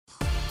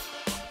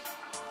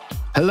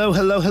Hello,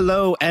 hello,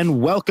 hello,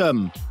 and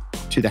welcome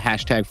to the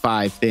Hashtag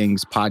 5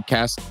 Things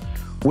podcast,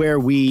 where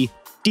we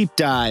deep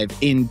dive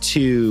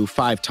into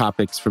 5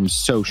 topics from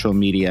social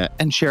media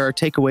and share our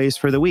takeaways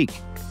for the week.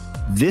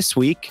 This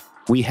week,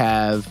 we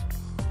have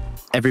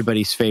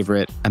everybody's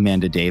favorite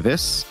Amanda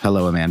Davis.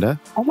 Hello, Amanda.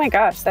 Oh my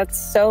gosh,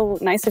 that's so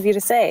nice of you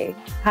to say.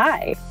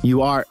 Hi.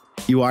 You are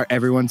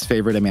everyone's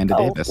favorite Amanda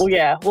Davis. Well,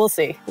 yeah, we'll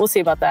see. We'll see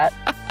about that.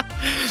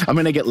 I'm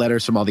going to get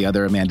letters from all the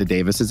other Amanda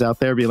Davises out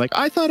there being like,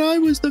 I thought I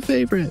was the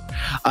favorite.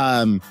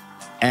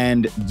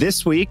 And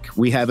this week,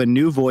 we have a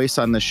new voice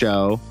on the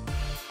show.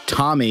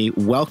 Tommy,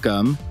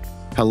 welcome.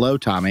 Hello,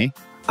 Tommy.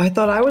 I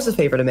thought I was the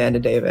favorite Amanda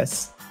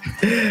Davis.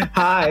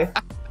 Hi.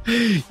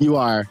 You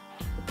are.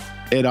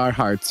 In our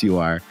hearts, you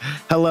are.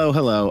 Hello,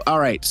 hello. All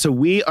right, so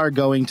we are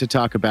going to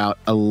talk about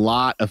a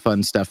lot of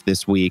fun stuff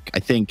this week. I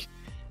think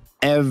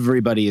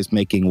everybody is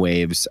making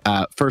waves.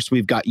 First,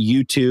 we've got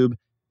YouTube.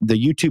 The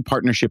YouTube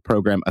partnership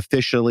program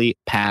officially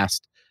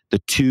passed the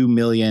 2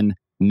 million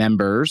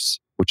members,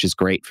 which is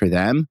great for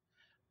them.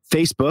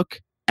 Facebook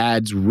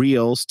adds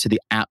Reels to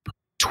the app.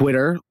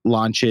 Twitter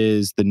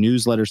launches the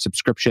newsletter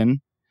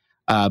subscription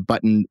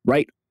button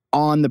right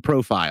on the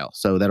profile.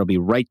 So that'll be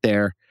right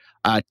there.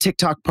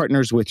 TikTok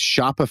partners with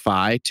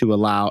Shopify to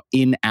allow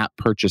in-app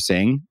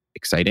purchasing.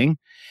 Exciting.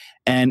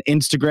 And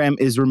Instagram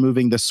is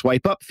removing the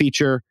swipe up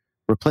feature,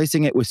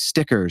 replacing it with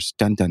stickers.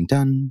 Dun, dun,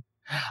 dun.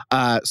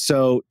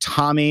 So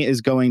Tommy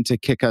is going to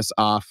kick us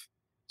off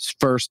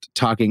first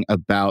talking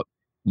about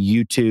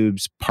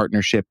YouTube's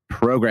partnership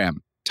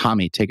program.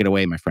 Tommy, take it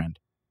away, my friend.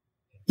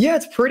 Yeah,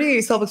 it's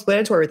pretty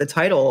self-explanatory with the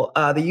title.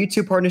 The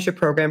YouTube partnership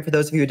program, for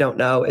those of you who don't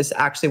know, is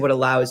actually what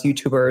allows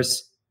YouTubers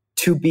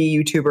to be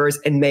YouTubers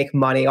and make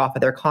money off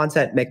of their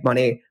content, make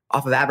money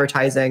off of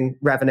advertising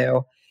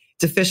revenue.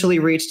 It's officially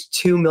reached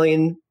 2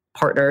 million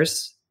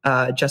partners,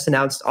 just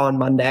announced on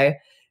Monday.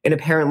 And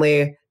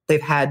apparently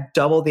they've had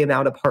double the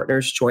amount of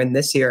partners join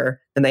this year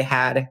than they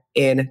had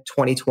in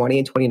 2020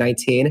 and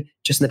 2019,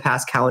 just in the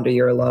past calendar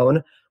year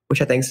alone,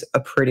 which I think is a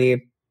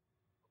pretty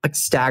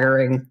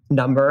staggering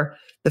number.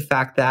 The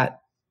fact that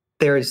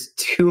there's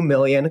 2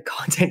 million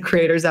content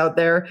creators out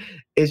there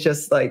is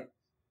just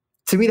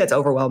to me, that's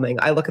overwhelming.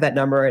 I look at that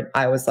number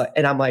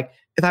and I'm like,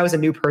 if I was a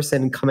new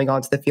person coming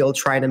onto the field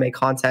trying to make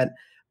content,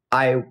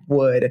 I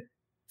would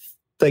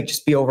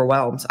just be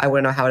overwhelmed. I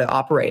wouldn't know how to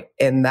operate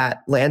in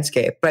that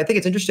landscape. But I think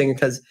it's interesting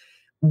because,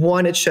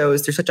 one, it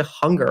shows there's such a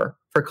hunger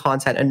for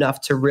content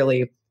enough to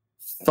really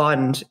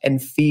fund and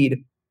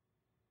feed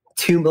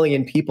 2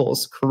 million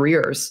people's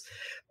careers.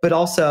 But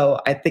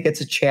also, I think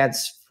it's a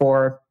chance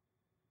for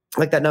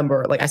that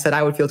number. Like I said,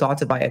 I would feel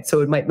daunted by it.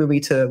 So it might move me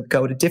to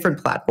go to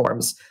different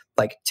platforms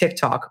like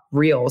TikTok,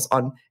 Reels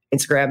on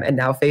Instagram, and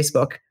now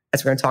Facebook,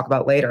 as we're going to talk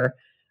about later.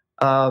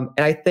 And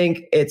I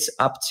think it's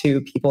up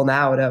to people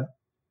now to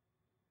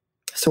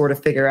sort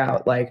of figure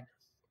out,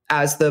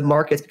 as the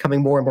market's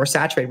becoming more and more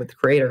saturated with the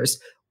creators,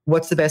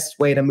 what's the best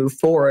way to move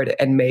forward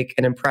and make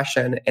an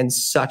impression in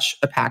such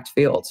a packed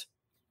field?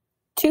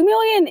 2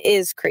 million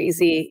is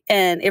crazy.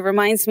 And it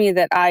reminds me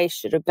that I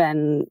should have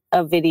been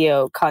a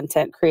video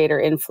content creator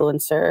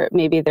influencer.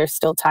 Maybe there's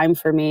still time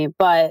for me.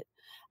 But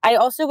I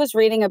also was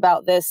reading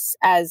about this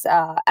as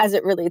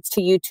it relates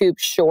to YouTube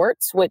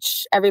Shorts,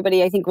 which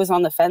everybody I think was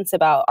on the fence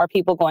about. Are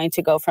people going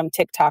to go from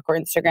TikTok or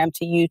Instagram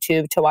to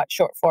YouTube to watch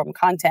short form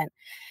content?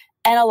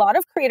 And a lot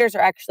of creators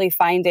are actually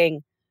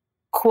finding,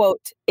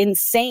 quote,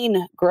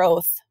 insane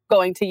growth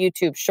going to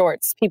YouTube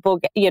Shorts. People,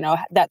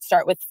 that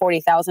start with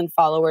 40,000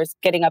 followers,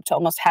 getting up to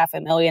almost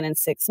 500,000 in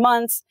 6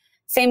 months.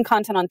 Same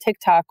content on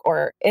TikTok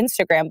or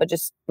Instagram, but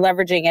just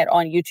leveraging it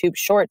on YouTube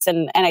Shorts.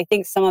 And I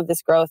think some of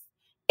this growth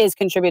is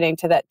contributing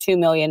to that 2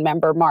 million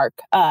member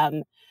mark.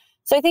 So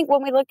I think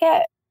when we look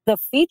at the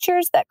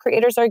features that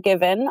creators are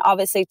given,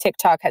 obviously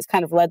TikTok has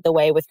kind of led the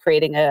way with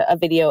creating a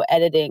video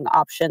editing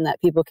option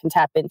that people can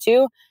tap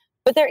into.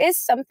 But there is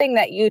something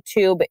that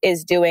YouTube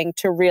is doing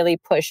to really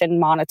push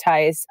and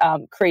monetize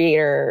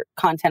creator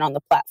content on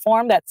the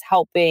platform that's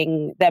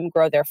helping them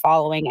grow their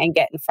following and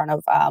get in front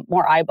of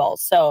more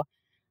eyeballs. So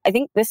I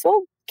think this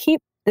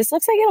looks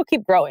like it'll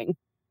keep growing.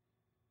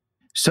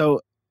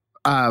 So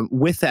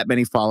with that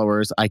many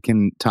followers,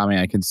 Tommy,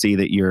 I can see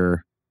that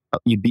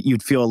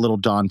you'd feel a little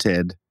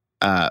daunted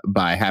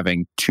by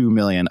having 2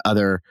 million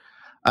other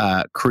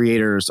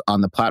creators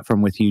on the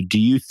platform with you. Do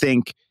you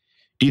think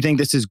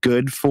this is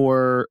good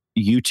for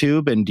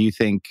YouTube, and do you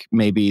think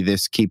maybe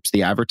this keeps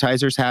the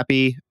advertisers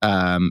happy,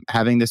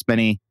 having this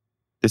many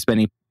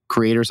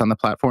creators on the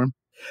platform?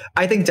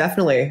 I think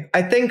definitely.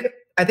 I think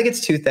it's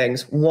two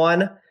things.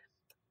 One,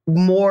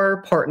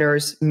 more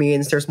partners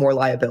means there's more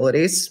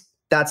liabilities.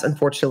 That's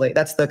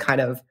the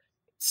kind of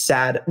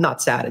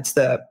it's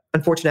the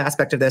unfortunate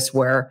aspect of this,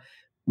 where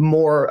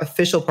more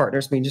official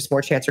partners mean just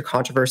more chance for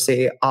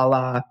controversy, a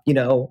la,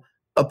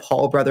 a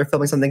Paul brother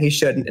filming something he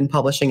shouldn't and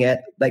publishing it,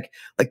 like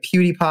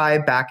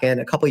PewDiePie back in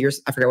a couple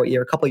years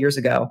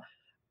ago.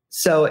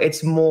 So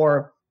there's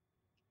more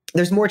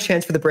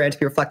chance for the brand to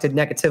be reflected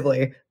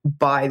negatively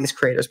by these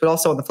creators. But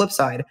also on the flip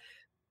side,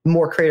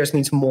 more creators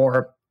means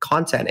more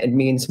content. It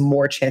means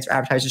more chance for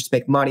advertisers to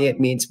make money. It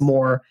means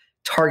more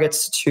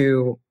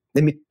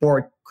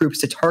more groups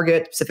to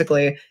target,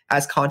 specifically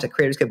as content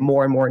creators get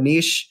more and more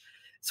niche.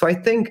 So I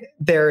think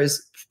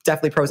there's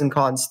definitely pros and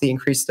cons to the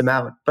increased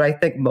amount, but I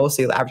think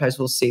mostly the advertisers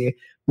will see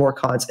more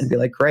content and be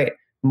like, great,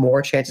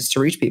 more chances to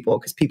reach people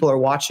because people are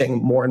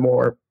watching more and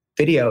more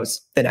videos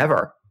than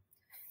ever.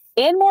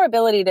 And more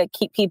ability to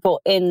keep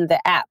people in the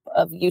app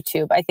of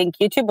YouTube. I think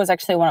YouTube was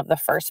actually one of the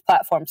first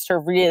platforms to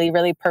really,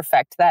 really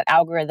perfect that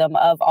algorithm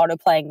of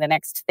autoplaying the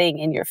next thing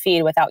in your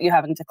feed without you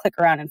having to click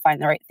around and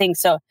find the right thing.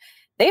 So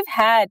they've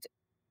had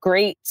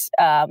great,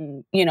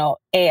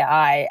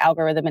 AI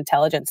algorithm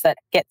intelligence that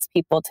gets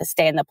people to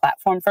stay in the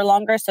platform for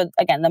longer. So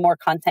again, the more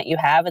content you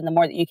have and the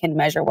more that you can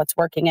measure what's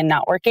working and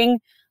not working,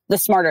 the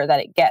smarter that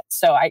it gets.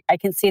 So I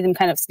can see them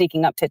kind of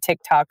sneaking up to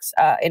TikTok's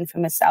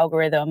infamous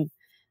algorithm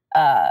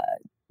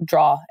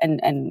draw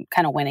and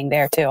kind of winning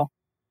there too.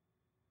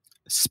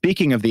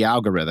 Speaking of the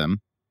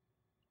algorithm,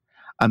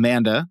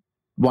 Amanda,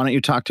 why don't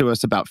you talk to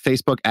us about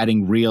Facebook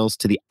adding Reels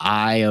to the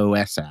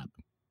iOS app?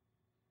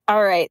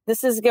 All right,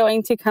 this is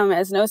going to come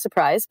as no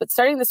surprise, but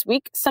starting this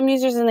week, some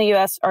users in the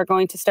US are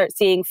going to start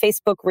seeing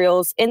Facebook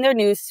Reels in their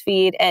news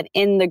feed and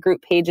in the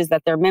group pages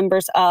that they're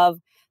members of.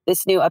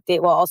 This new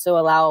update will also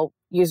allow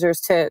users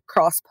to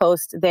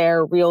cross-post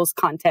their Reels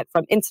content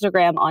from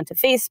Instagram onto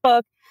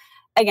Facebook.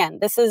 Again,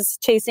 this is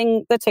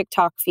chasing the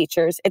TikTok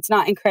features. It's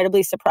not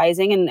incredibly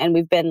surprising, and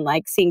we've been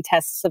seeing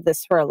tests of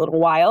this for a little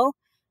while.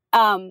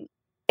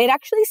 It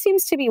actually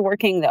seems to be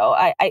working, though.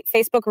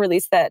 Facebook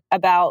released that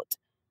about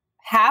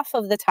half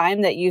of the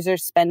time that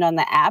users spend on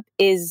the app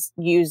is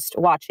used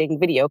watching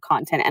video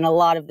content, and a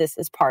lot of this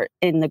is part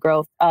in the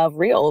growth of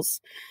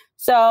Reels.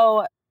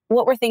 So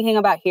what we're thinking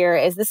about here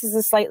is this is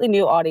a slightly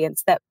new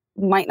audience that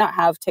might not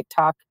have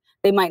TikTok.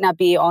 They might not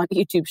be on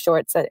YouTube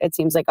Shorts. It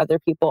seems like other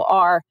people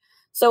are.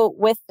 So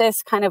with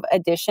this kind of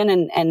addition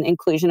and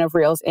inclusion of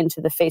Reels into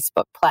the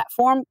Facebook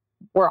platform,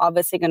 we're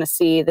obviously going to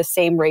see the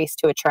same race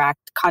to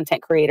attract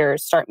content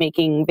creators, start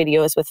making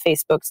videos with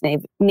Facebook's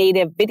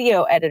native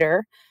video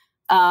editor.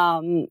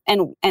 And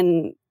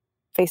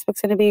Facebook's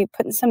going to be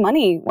putting some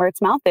money where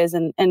its mouth is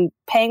and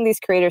paying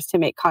these creators to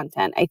make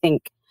content. I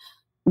think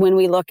when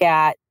we look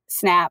at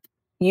Snap,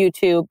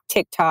 YouTube,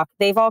 TikTok,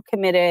 they've all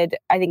committed,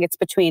 I think it's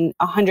between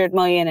 $100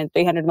 million and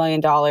 $300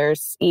 million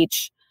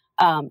each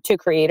to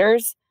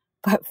creators.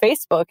 But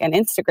Facebook and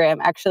Instagram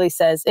actually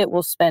says it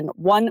will spend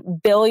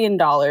 $1 billion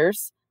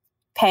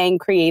paying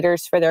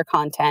creators for their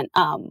content,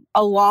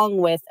 along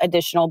with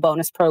additional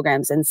bonus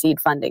programs and seed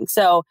funding.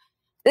 So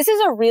this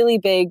is a really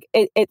big,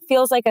 it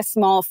feels like a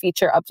small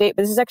feature update,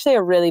 but this is actually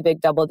a really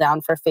big double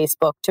down for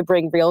Facebook to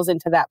bring Reels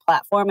into that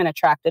platform and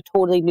attract a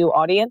totally new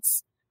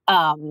audience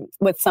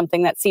with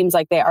something that seems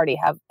like they already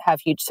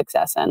have huge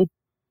success in.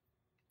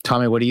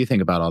 Tommy, what do you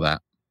think about all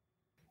that?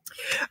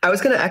 I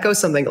was going to echo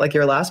something like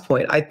your last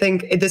point. I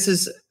think this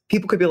is,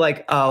 people could be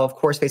like, oh, of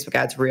course Facebook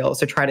adds Reels.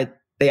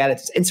 They added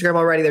to Instagram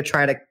already. They're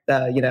trying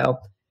to,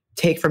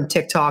 take from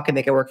TikTok and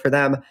make it work for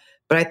them.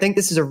 But I think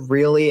this is a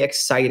really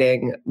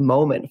exciting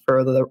moment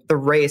for the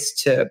race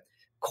to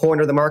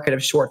corner the market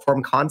of short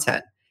form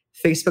content.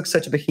 Facebook's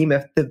such a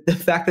behemoth. The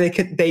fact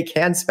that they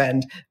can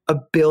spend $1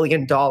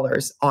 billion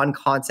on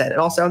content.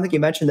 And also, I don't think you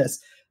mentioned this,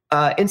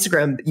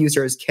 Instagram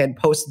users can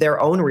post their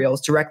own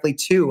Reels directly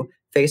to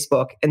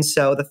Facebook. And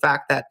so the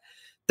fact that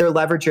they're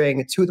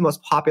leveraging two of the most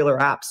popular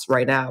apps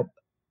right now,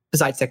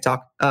 besides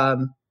TikTok,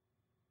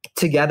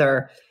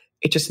 together,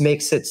 it just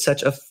makes it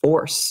such a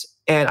force.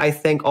 And I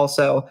think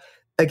also,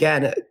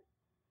 again,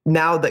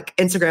 now that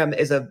Instagram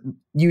is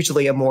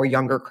usually a more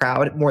younger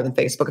crowd, more than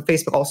Facebook.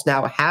 Facebook also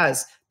now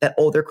has that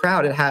older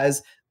crowd. It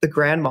has the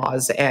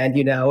grandmas and,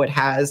 it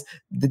has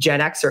the Gen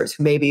Xers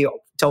who maybe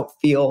don't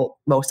feel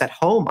most at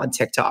home on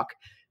TikTok.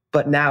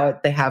 But now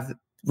they have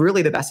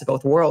really the best of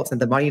both worlds and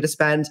the money to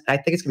spend. I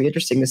think it's going to be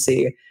interesting to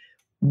see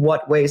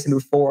what ways to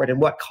move forward and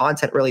what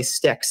content really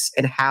sticks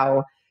and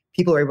how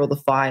people are able to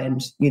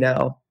find,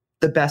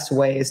 the best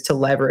ways to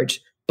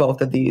leverage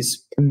both of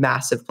these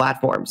massive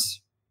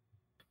platforms.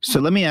 So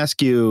let me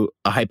ask you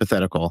a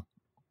hypothetical.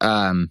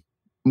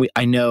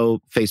 I know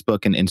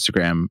Facebook and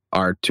Instagram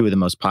are two of the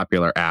most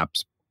popular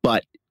apps,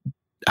 but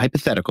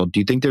hypothetical, do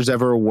you think there's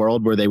ever a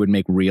world where they would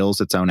make Reels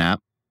its own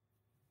app?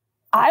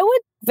 I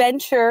would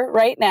venture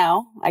right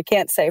now, I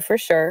can't say for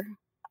sure.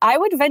 I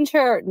would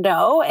venture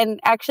no. And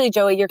actually,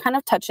 Joey, you're kind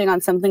of touching on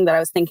something that I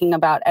was thinking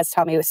about as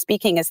Tommy was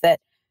speaking, is that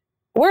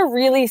we're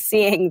really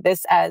seeing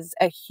this as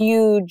a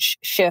huge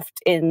shift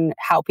in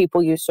how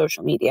people use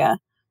social media.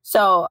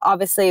 So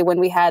obviously, when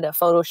we had a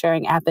photo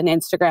sharing app in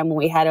Instagram, when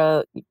we had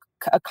a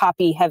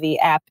copy heavy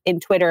app in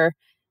Twitter,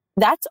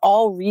 that's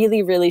all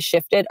really, really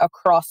shifted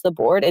across the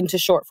board into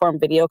short form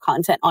video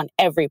content on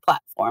every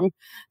platform.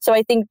 So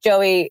I think,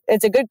 Joey,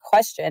 it's a good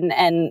question.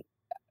 And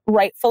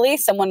rightfully,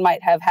 someone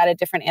might have had a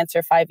different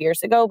answer 5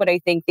 years ago. But I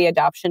think the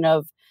adoption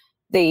of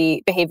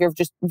the behavior of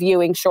just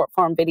viewing short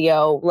form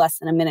video less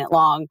than a minute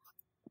long,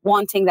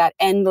 wanting that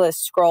endless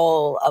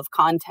scroll of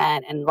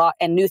content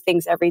and new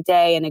things every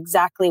day and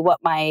exactly what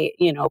my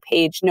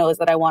page knows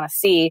that I want to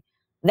see,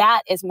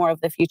 that is more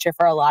of the future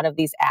for a lot of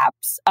these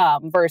apps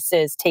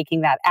versus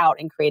taking that out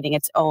and creating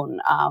its own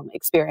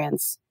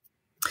experience.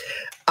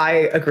 I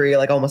agree,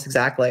 like almost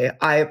exactly.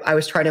 I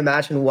was trying to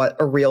imagine what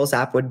a Reels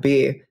app would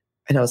be.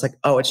 And I was like,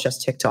 oh, it's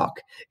just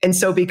TikTok. And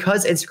so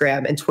because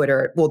Instagram and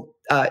Twitter,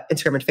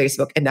 Instagram and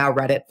Facebook, and now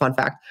Reddit, fun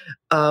fact,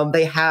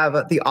 they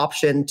have the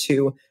option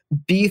to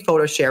be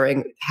photo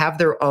sharing, have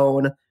their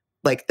own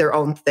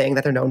thing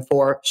that they're known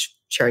for,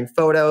 sharing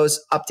photos,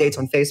 updates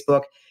on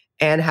Facebook,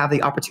 and have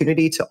the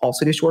opportunity to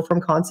also do short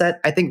form content.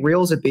 I think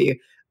Reels would be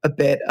a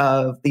bit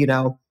of,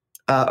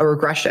 a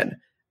regression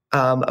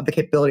of the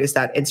capabilities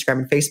that Instagram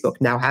and Facebook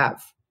now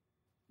have.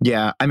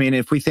 Yeah. I mean,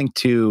 if we think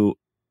to,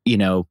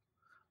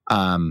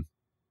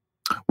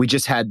 we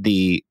just had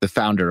the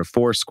founder of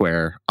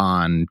Foursquare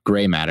on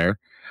Gray Matter.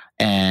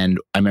 And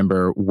I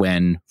remember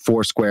when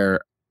Foursquare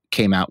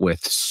came out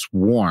with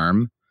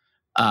Swarm,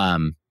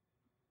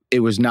 it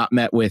was not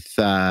met with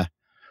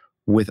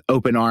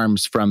open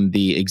arms from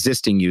the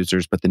existing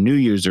users, but the new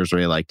users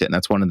really liked it. And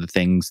that's one of the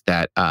things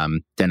that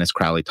Dennis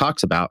Crowley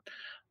talks about.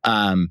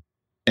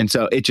 And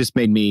so it just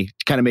made me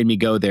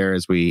go there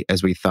as we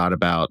thought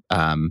about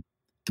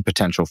the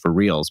potential for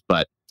Reels.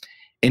 But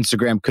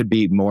Instagram could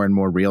be more and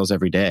more Reels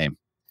every day.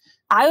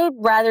 I would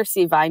rather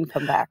see Vine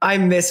come back. I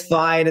miss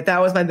Vine. That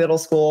was my middle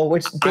school,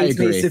 which dates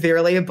me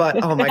severely,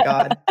 but oh my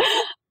God.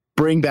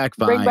 Bring back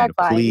Vine,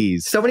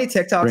 please. So many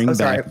TikToks. Bring I'm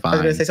sorry. back Vine. I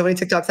was going to say, so many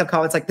TikToks have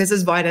comments like, this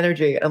is Vine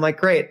energy. And I'm like,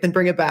 great, then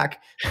bring it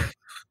back.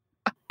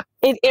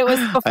 It was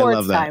before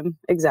its time.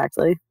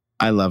 Exactly.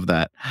 I love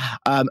that.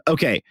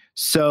 Okay,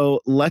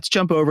 so let's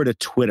jump over to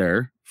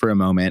Twitter for a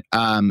moment.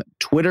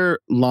 Twitter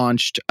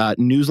launched a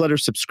newsletter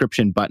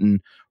subscription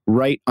button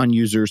right on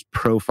users'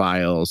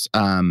 profiles.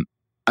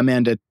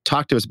 Amanda,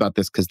 talk to us about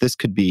this because this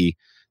could be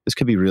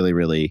really,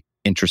 really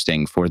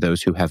interesting for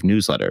those who have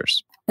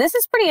newsletters. This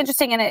is pretty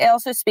interesting, and it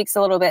also speaks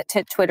a little bit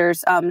to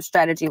Twitter's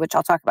strategy, which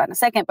I'll talk about in a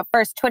second. But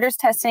first, Twitter's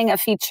testing a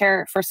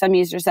feature for some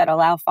users that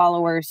allow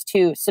followers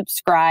to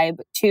subscribe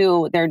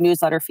to their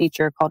newsletter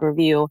feature called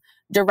Review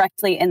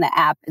directly in the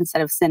app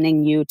instead of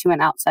sending you to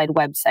an outside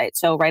website.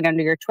 So right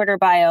under your Twitter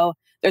bio,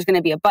 there's going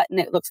to be a button.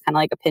 It looks kind of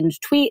like a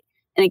pinned tweet,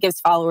 and it gives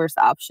followers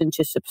the option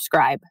to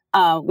subscribe.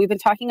 We've been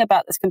talking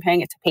about this,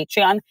 comparing it to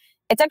Patreon.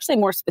 It's actually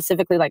more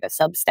specifically like a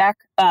Substack,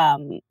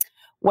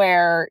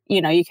 where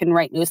you can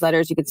write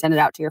newsletters, you can send it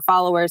out to your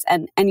followers,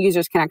 and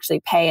users can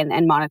actually pay and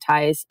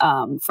monetize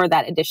for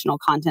that additional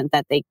content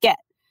that they get.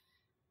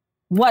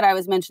 What I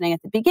was mentioning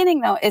at the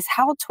beginning, though, is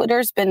how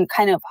Twitter's been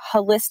kind of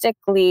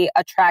holistically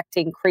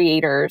attracting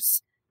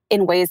creators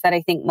in ways that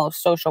I think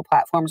most social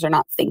platforms are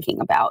not thinking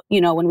about.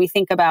 When we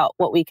think about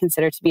what we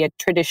consider to be a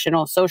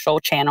traditional social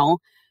channel,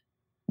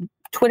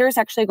 Twitter is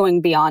actually going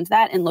beyond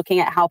that and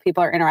looking at how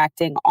people are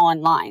interacting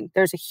online.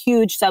 There's a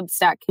huge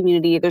Substack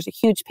community. There's a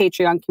huge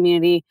Patreon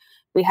community.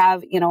 We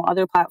have,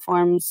 other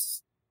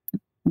platforms,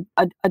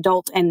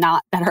 adult and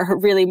not, that are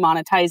really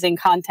monetizing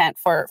content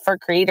for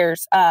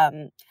creators.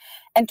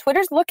 And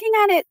Twitter's looking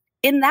at it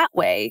in that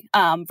way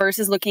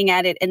versus looking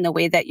at it in the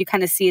way that you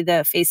kind of see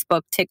the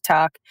Facebook,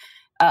 TikTok,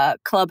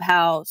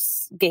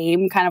 Clubhouse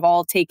game kind of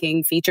all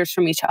taking features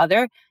from each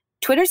other.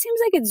 Twitter seems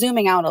like it's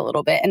zooming out a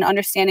little bit and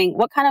understanding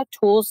what kind of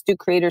tools do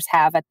creators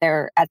have at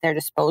their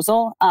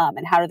disposal,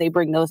 and how do they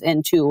bring those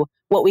into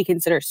what we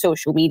consider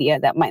social media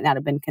that might not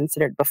have been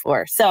considered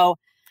before. So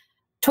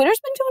Twitter's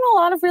been doing a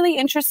lot of really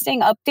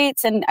interesting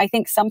updates, and I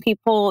think some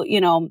people,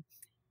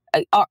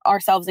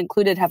 ourselves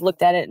included, have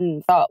looked at it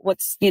and thought,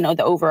 what's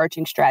the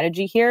overarching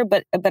strategy here?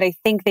 But I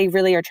think they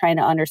really are trying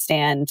to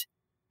understand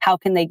how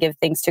can they give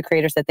things to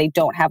creators that they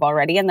don't have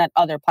already and that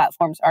other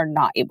platforms are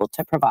not able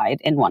to provide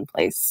in one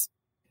place.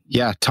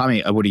 Yeah,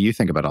 Tommy, what do you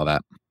think about all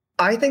that?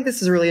 I think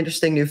this is a really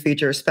interesting new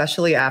feature,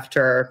 especially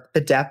after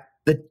the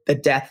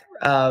death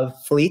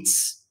of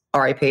Fleets,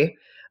 RIP.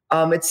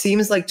 It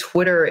seems like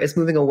Twitter is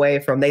moving away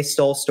from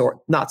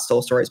not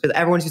stole stories, but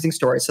everyone's using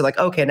stories. So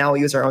okay, now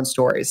we'll use our own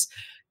stories,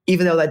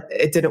 even though that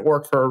it didn't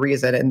work for a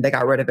reason and they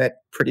got rid of it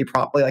pretty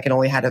promptly. Like it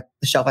only had a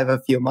shelf life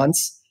of a few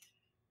months.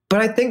 But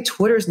I think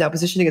Twitter is now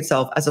positioning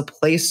itself as a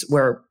place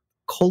where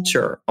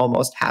culture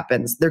almost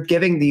happens. They're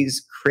giving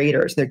these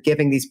creators, they're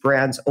giving these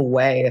brands a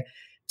way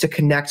to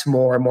connect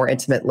more and more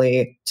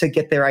intimately, to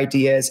get their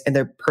ideas and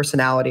their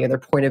personality and their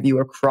point of view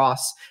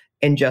across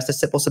in just a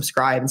simple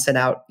subscribe and send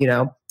out,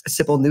 a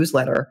simple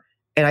newsletter.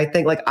 And I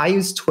think I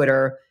use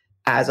Twitter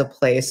as a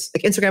place,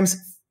 like Instagram's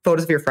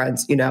photos of your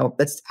friends,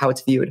 that's how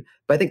it's viewed.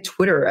 But I think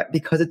Twitter,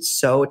 because it's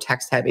so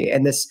text heavy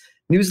and this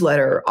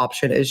newsletter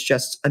option is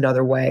just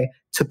another way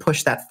to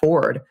push that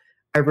forward.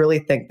 I really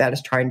think that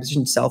is trying to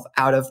position itself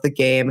out of the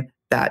game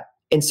that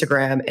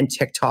Instagram and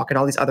TikTok and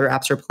all these other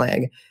apps are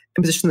playing,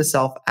 and position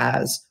themselves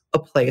as a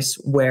place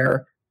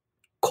where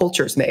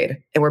culture is made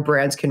and where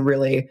brands can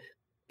really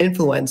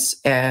influence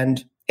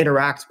and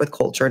interact with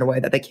culture in a way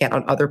that they can't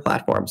on other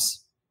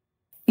platforms.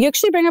 You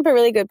actually bring up a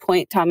really good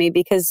point, Tommy,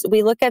 because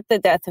we look at the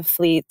death of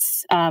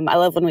Fleets. I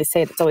love when we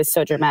say it, it's always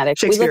so dramatic.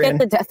 We look at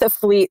the death of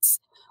Fleets,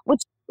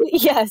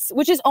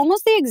 which is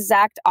almost the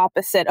exact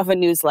opposite of a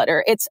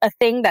newsletter. It's a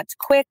thing that's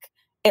quick.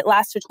 it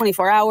lasts for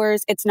 24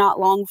 hours. It's not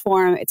long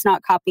form. It's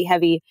not copy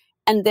heavy.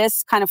 And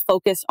this kind of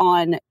focus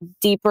on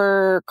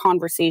deeper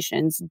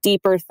conversations,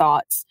 deeper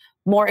thoughts,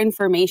 more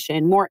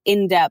information, more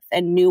in-depth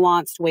and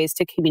nuanced ways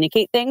to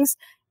communicate things.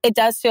 It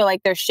does feel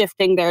like they're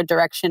shifting their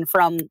direction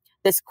from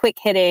this quick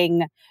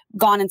hitting,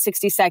 gone in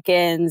 60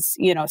 seconds,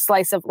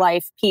 slice of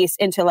life piece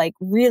into like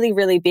really,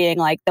 really being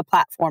like the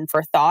platform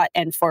for thought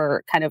and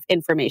for kind of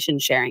information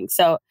sharing.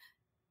 So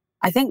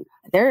I think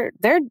they're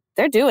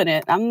doing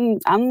it.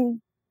 I'm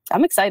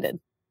excited.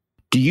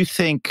 Do you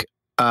think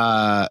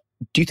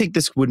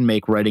this would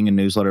make writing a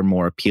newsletter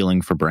more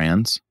appealing for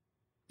brands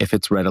if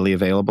it's readily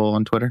available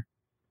on Twitter?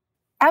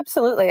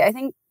 Absolutely. I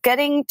think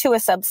getting to a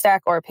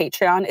Substack or a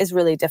Patreon is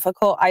really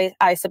difficult.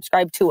 I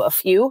subscribe to a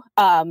few,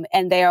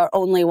 and they are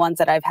only ones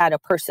that I've had a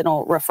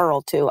personal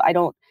referral to.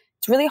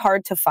 It's really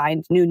hard to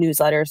find new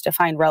newsletters, to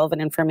find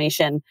relevant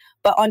information.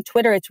 But on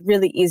Twitter, it's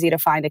really easy to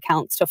find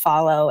accounts to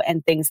follow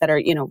and things that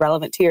are,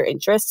 relevant to your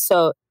interests.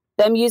 So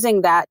them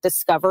using that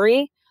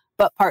discovery,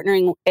 but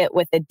partnering it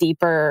with a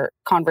deeper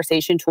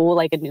conversation tool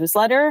like a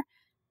newsletter,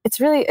 it's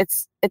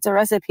a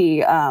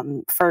recipe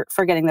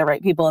for getting the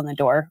right people in the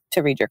door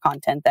to read your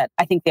content that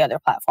I think the other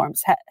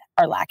platforms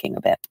are lacking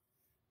a bit.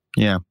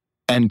 Yeah.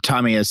 And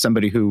Tommy, as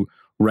somebody who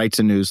writes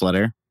a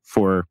newsletter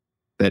for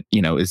that,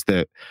 is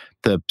the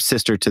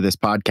sister to this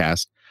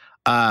podcast,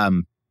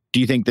 do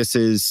you think this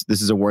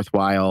is a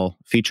worthwhile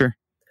feature?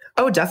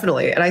 Oh,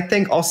 definitely. And I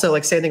think also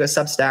like same thing with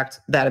Substack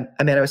that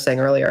Amanda was saying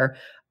earlier.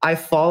 I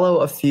follow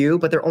a few,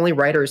 but they're only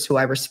writers who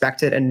I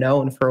respected and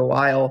known for a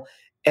while.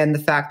 And the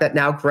fact that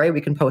now, great, we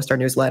can post our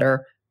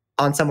newsletter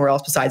on somewhere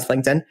else besides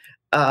LinkedIn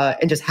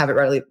and just have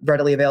it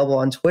readily available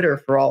on Twitter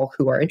for all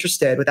who are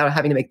interested without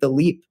having to make the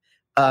leap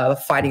of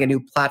finding a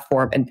new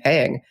platform and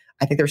paying.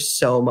 I think there's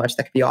so much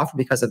that could be offered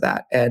because of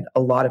that and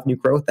a lot of new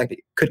growth that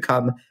could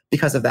come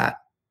because of that.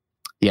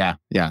 Yeah.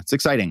 It's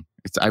exciting.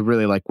 I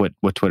really like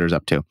what Twitter's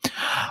up to.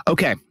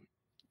 Okay,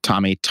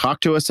 Tommy, talk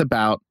to us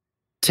about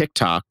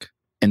TikTok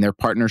and their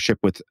partnership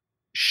with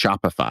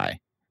Shopify.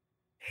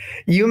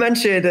 You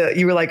mentioned,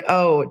 you were like,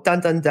 oh,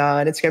 dun, dun,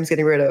 dun. Instagram's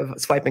getting rid of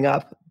swiping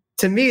up.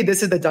 To me,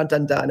 this is the dun,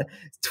 dun, dun.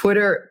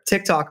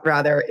 TikTok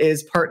rather,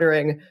 is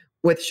partnering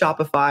with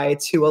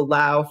Shopify to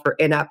allow for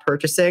in-app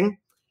purchasing.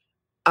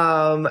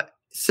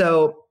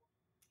 So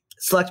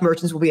select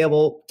merchants will be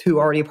able to,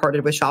 already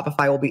partnered with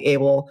Shopify, will be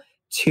able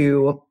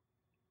to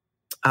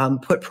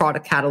put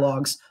product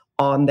catalogs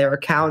on their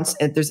accounts.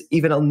 And there's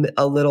even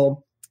a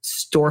little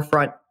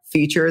storefront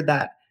feature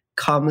that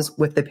comes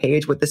with the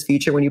page with this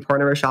feature when you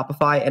partner with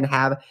Shopify and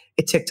have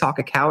a TikTok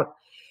account.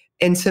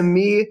 And to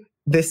me,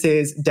 this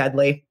is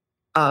deadly.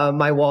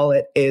 My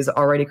wallet is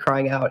already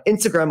crying out.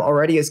 Instagram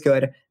already is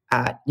good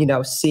at,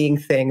 seeing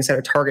things that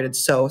are targeted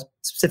so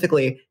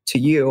specifically to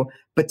you,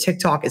 but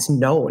TikTok is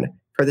known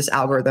for this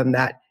algorithm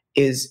that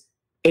it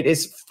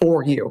is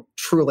for you.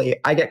 Truly.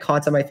 I get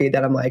content on my feed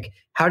that I'm like,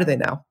 how do they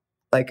know?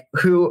 Like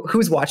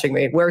who's watching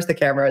me? Where's the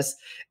cameras?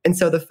 And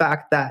so the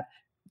fact that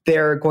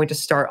they're going to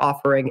start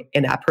offering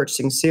in-app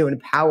purchasing soon,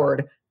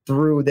 powered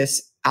through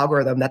this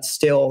algorithm that's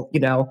still,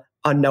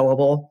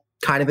 unknowable,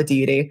 kind of a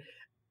deity.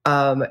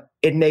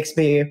 It makes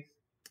me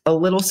a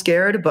little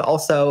scared, but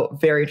also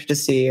very interested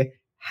to see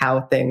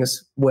how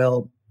things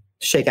will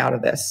shake out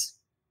of this.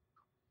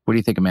 What do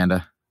you think,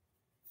 Amanda?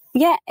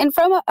 Yeah, and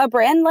from a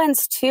brand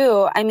lens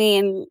too, I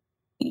mean,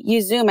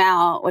 you zoom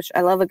out, which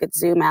I love a good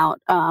zoom out,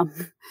 and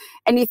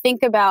you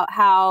think about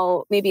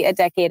how maybe a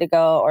decade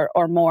ago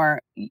or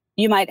more,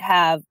 you might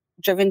have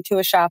driven to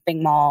a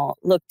shopping mall,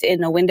 looked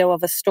in a window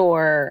of a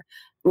store,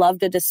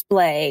 loved a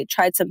display,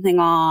 tried something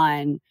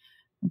on,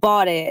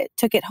 bought it,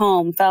 took it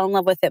home, fell in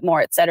love with it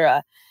more,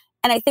 etc.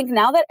 And I think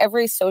now that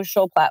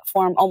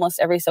almost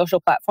every social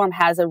platform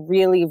has a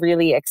really,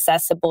 really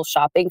accessible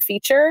shopping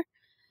feature,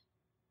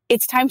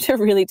 it's time to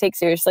really take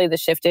seriously the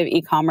shift of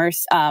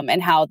e-commerce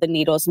and how the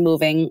needle's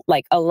moving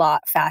like a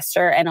lot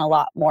faster and a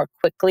lot more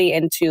quickly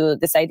into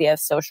this idea of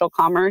social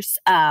commerce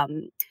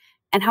and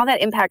how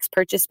that impacts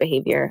purchase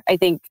behavior. I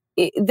think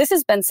this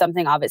has been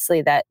something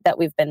obviously that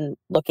we've been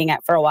looking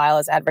at for a while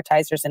as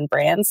advertisers and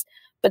brands,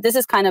 but this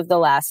is kind of the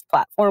last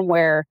platform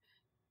where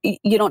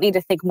you don't need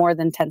to think more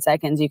than 10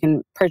 seconds. You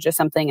can purchase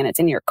something and it's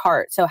in your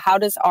cart. So how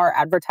does our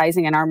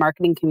advertising and our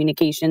marketing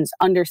communications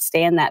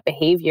understand that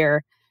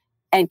behavior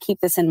and keep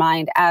this in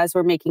mind as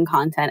we're making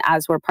content,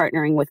 as we're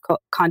partnering with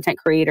content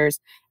creators,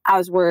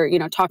 as we're,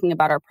 talking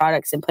about our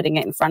products and putting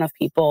it in front of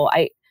people?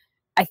 I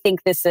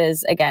think this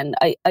is, again,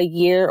 a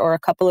year or a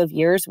couple of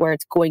years where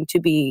it's going to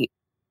be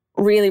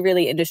really,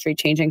 really industry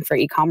changing for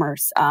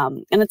e-commerce.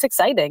 And it's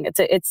exciting.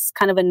 It's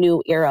kind of a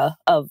new era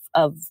of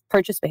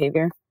purchase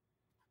behavior.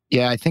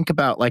 Yeah, I think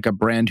about like a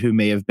brand who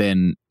may have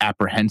been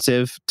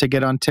apprehensive to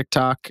get on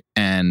TikTok.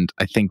 And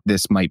I think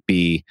this might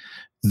be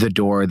the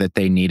door that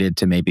they needed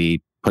to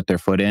maybe put their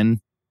foot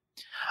in.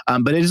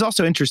 But it is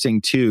also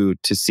interesting too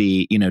to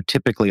see,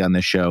 typically on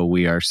this show,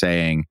 we are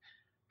saying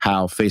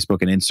how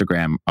Facebook and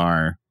Instagram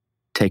are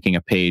taking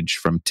a page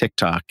from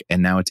TikTok.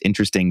 And now it's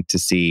interesting to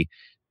see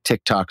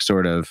TikTok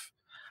sort of,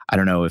 I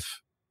don't know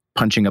if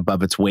punching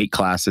above its weight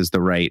class is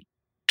the right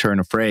turn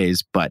of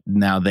phrase, but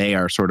now they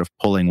are sort of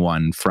pulling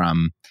one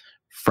from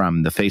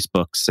the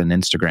Facebooks and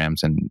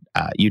Instagrams and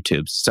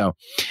YouTubes. So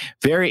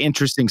very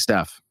interesting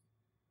stuff.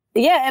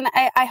 Yeah, and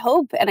I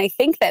hope and I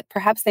think that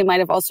perhaps they might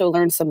have also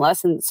learned some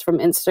lessons from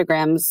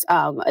Instagram's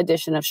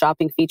addition of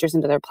shopping features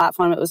into their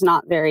platform. It was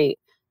not very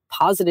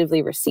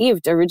positively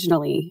received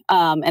originally,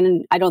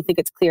 and I don't think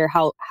it's clear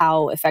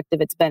how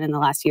effective it's been in the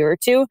last year or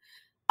two.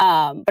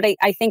 But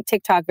I think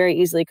TikTok very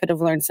easily could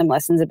have learned some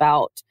lessons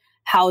about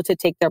how to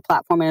take their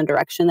platform in a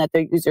direction that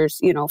their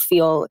users,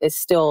 feel is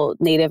still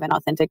native and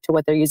authentic to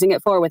what they're using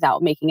it for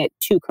without making it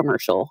too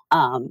commercial.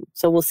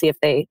 So we'll see if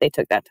they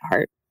took that to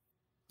heart.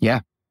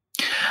 Yeah.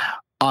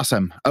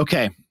 Awesome.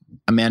 Okay,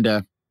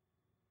 Amanda,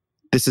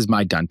 this is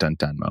my dun dun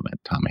dun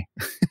moment, Tommy.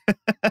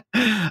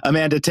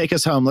 Amanda, take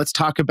us home. Let's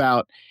talk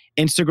about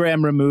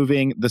Instagram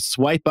removing the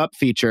swipe up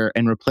feature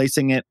and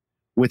replacing it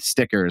with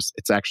stickers.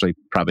 It's actually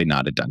probably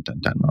not a dun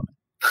dun dun moment.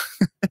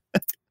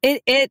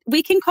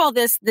 We can call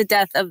this the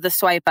death of the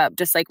swipe up,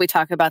 just like we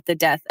talk about the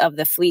death of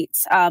the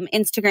fleets.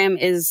 Instagram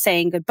is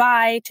saying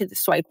goodbye to the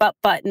swipe up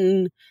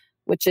button,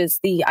 which is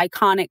the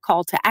iconic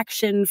call to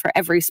action for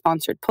every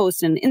sponsored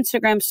post in an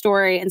Instagram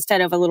story. Instead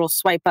of a little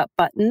swipe up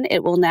button,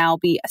 it will now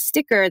be a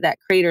sticker that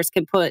creators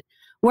can put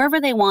wherever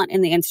they want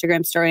in the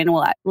Instagram story and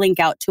will link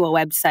out to a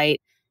website.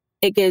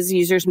 It gives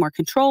users more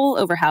control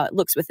over how it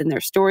looks within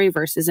their story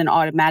versus an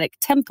automatic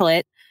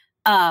template.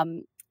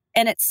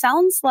 And it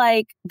sounds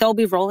like they'll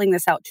be rolling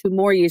this out to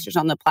more users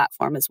on the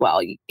platform as well.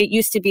 It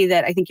used to be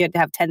that I think you had to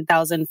have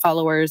 10,000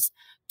 followers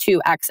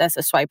to access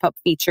a swipe up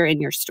feature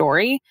in your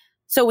story.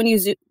 So when you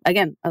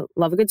again, I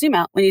love a good zoom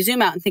out. When you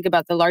zoom out and think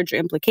about the larger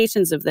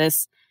implications of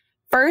this,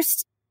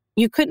 first,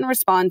 you couldn't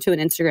respond to an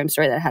Instagram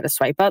story that had a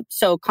swipe up.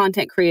 So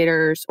content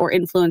creators or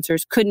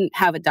influencers couldn't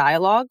have a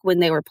dialogue when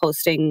they were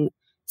posting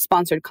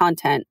sponsored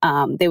content.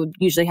 They would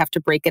usually have to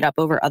break it up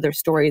over other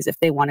stories if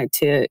they wanted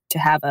to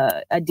have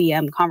a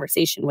DM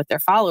conversation with their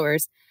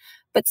followers.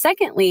 But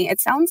secondly,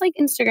 it sounds like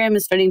Instagram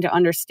is starting to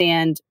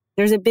understand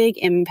there's a big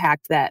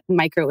impact that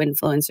micro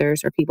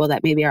influencers or people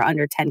that maybe are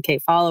under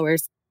 10K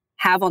followers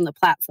have on the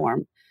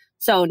platform.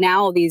 So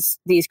now these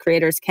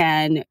creators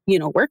can,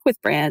 work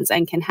with brands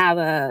and can have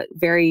a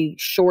very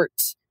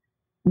short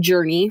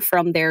journey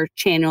from their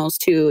channels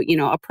to,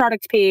 a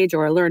product page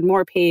or a learn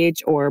more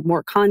page or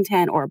more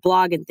content or a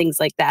blog and things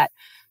like that.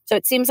 So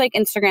it seems like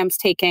Instagram's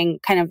taking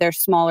kind of their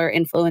smaller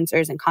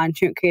influencers and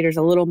content creators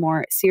a little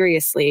more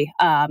seriously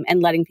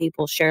and letting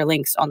people share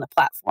links on the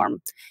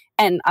platform.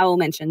 And I will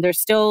mention they're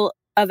still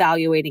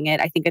evaluating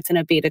it. I think it's in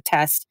a beta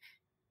test.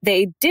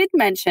 They did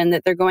mention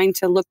that they're going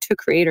to look to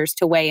creators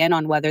to weigh in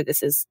on whether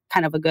this is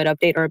kind of a good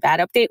update or a bad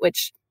update,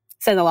 which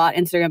says a lot.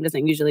 Instagram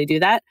doesn't usually do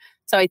that.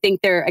 So I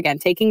think they're, again,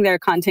 taking their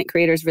content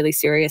creators really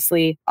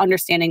seriously,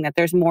 understanding that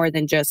there's more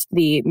than just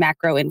the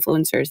macro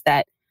influencers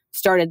that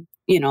started,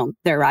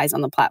 their rise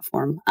on the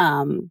platform.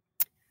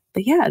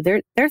 But yeah,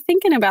 they're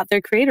thinking about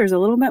their creators a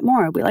little bit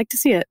more. We like to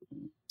see it.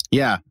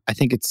 Yeah, I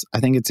think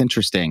it's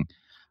interesting.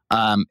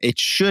 It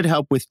should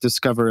help with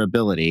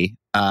discoverability.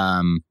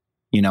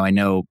 I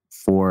know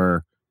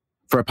for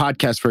a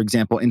podcast, for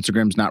example,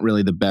 Instagram's not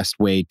really the best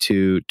way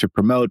to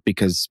promote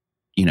because,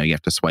 you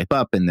have to swipe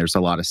up and there's a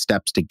lot of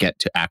steps to get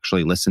to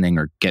actually listening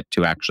or get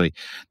to actually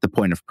the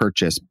point of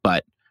purchase.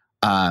 But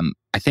I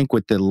think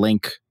with the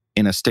link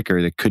in a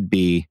sticker, that could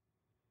be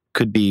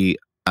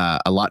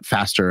a lot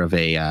faster of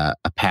a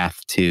path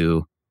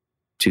to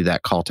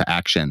that call to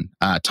action.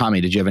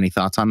 Tommy, did you have any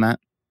thoughts on that?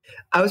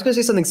 I was going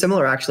to say something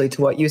similar, actually,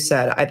 to what you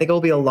said. I think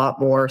it'll be a lot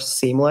more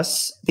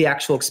seamless, the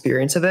actual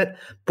experience of it.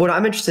 But what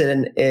I'm interested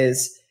in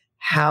is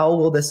how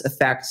will this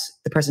affect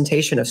the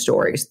presentation of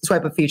stories? The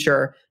swipe up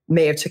feature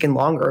may have taken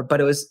longer, but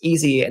it was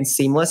easy and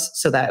seamless,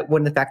 so that it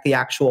wouldn't affect the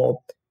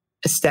actual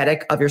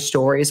aesthetic of your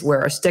stories,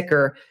 where a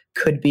sticker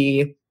could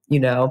be,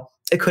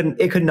 it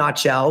could not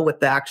gel with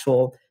the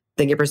actual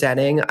thing you're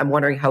presenting. I'm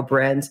wondering how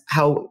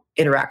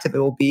interactive it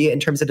will be in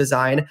terms of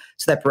design,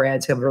 so that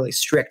brands have a really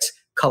strict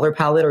color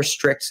palette or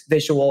strict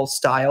visual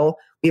style,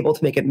 be able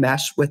to make it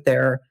mesh with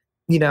their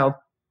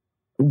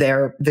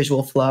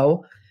visual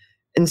flow.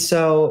 And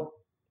so,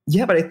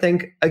 yeah, but I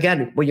think,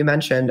 again, what you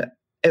mentioned,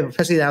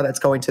 especially now that's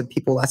going to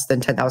people less than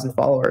 10,000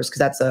 followers, because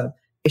that's a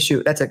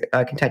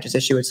contentious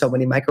issue with so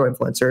many micro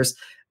influencers.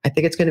 I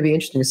think it's going to be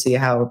interesting to see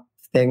how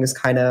things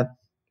kind of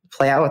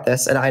play out with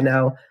this. And I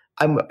know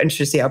I'm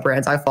interested to see how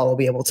brands I follow will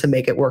be able to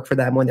make it work for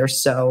them when they're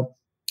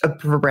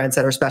for brands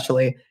that are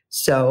especially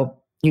so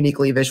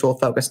uniquely visual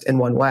focused in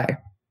one way.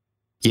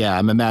 Yeah,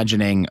 I'm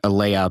imagining a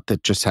layout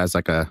that just has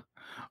like a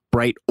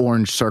bright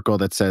orange circle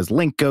that says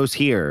link goes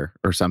here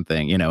or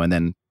something, and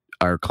then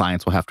our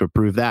clients will have to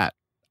approve that.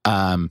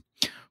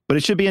 But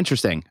it should be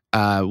interesting.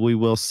 We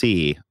will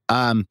see.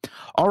 All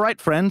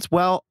right, friends.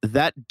 Well,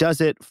 that does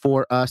it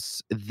for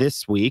us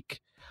this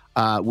week.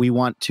 We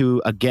want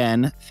to,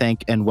 again,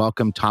 thank and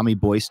welcome Tommy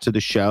Boyce to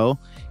the show.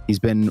 He's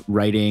been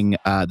writing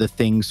the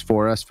things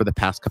for us for the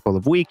past couple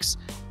of weeks,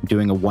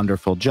 doing a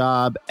wonderful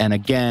job. And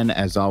again,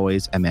 as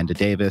always, Amanda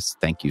Davis,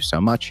 thank you so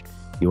much.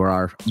 You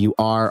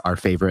are our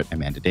favorite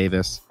Amanda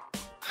Davis.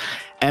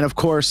 And of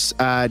course,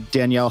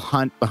 Danielle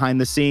Hunt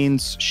behind the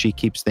scenes. She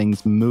keeps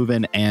things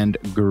moving and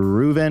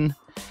grooving.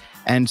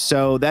 And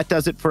so that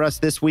does it for us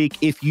this week.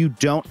 If you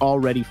don't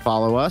already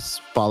follow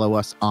us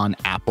on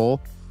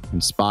Apple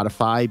and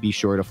Spotify. Be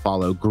sure to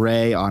follow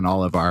Gray on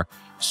all of our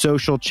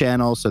social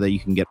channels so that you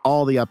can get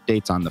all the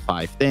updates on the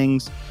 5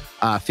 things.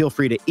 Feel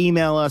free to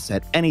email us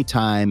at any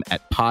time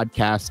at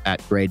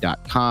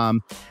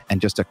podcast@gray.com.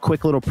 And just a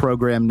quick little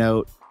program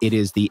note, it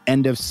is the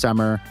end of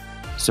summer,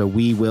 so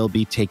we will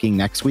be taking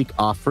next week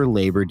off for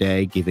Labor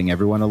Day, giving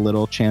everyone a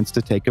little chance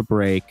to take a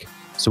break.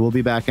 So we'll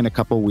be back in a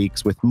couple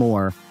weeks with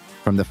more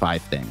from the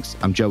 5 things.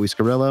 I'm Joey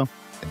Scarillo.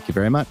 Thank you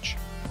very much.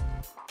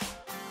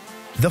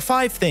 The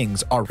 5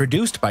 Things are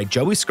produced by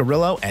Joey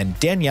Scarillo and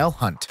Danielle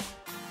Hunt.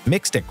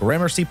 Mixed at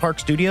Gramercy Park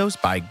Studios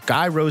by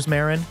Guy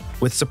Rosemarin,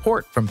 with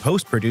support from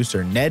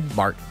post-producer Ned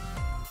Martin.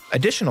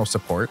 Additional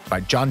support by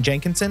John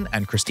Jenkinson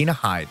and Christina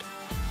Hyde.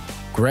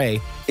 Gray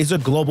is a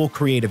global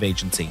creative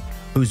agency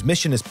whose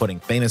mission is putting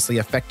famously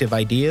effective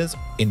ideas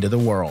into the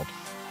world.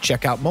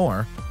 Check out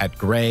more at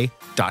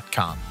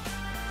gray.com.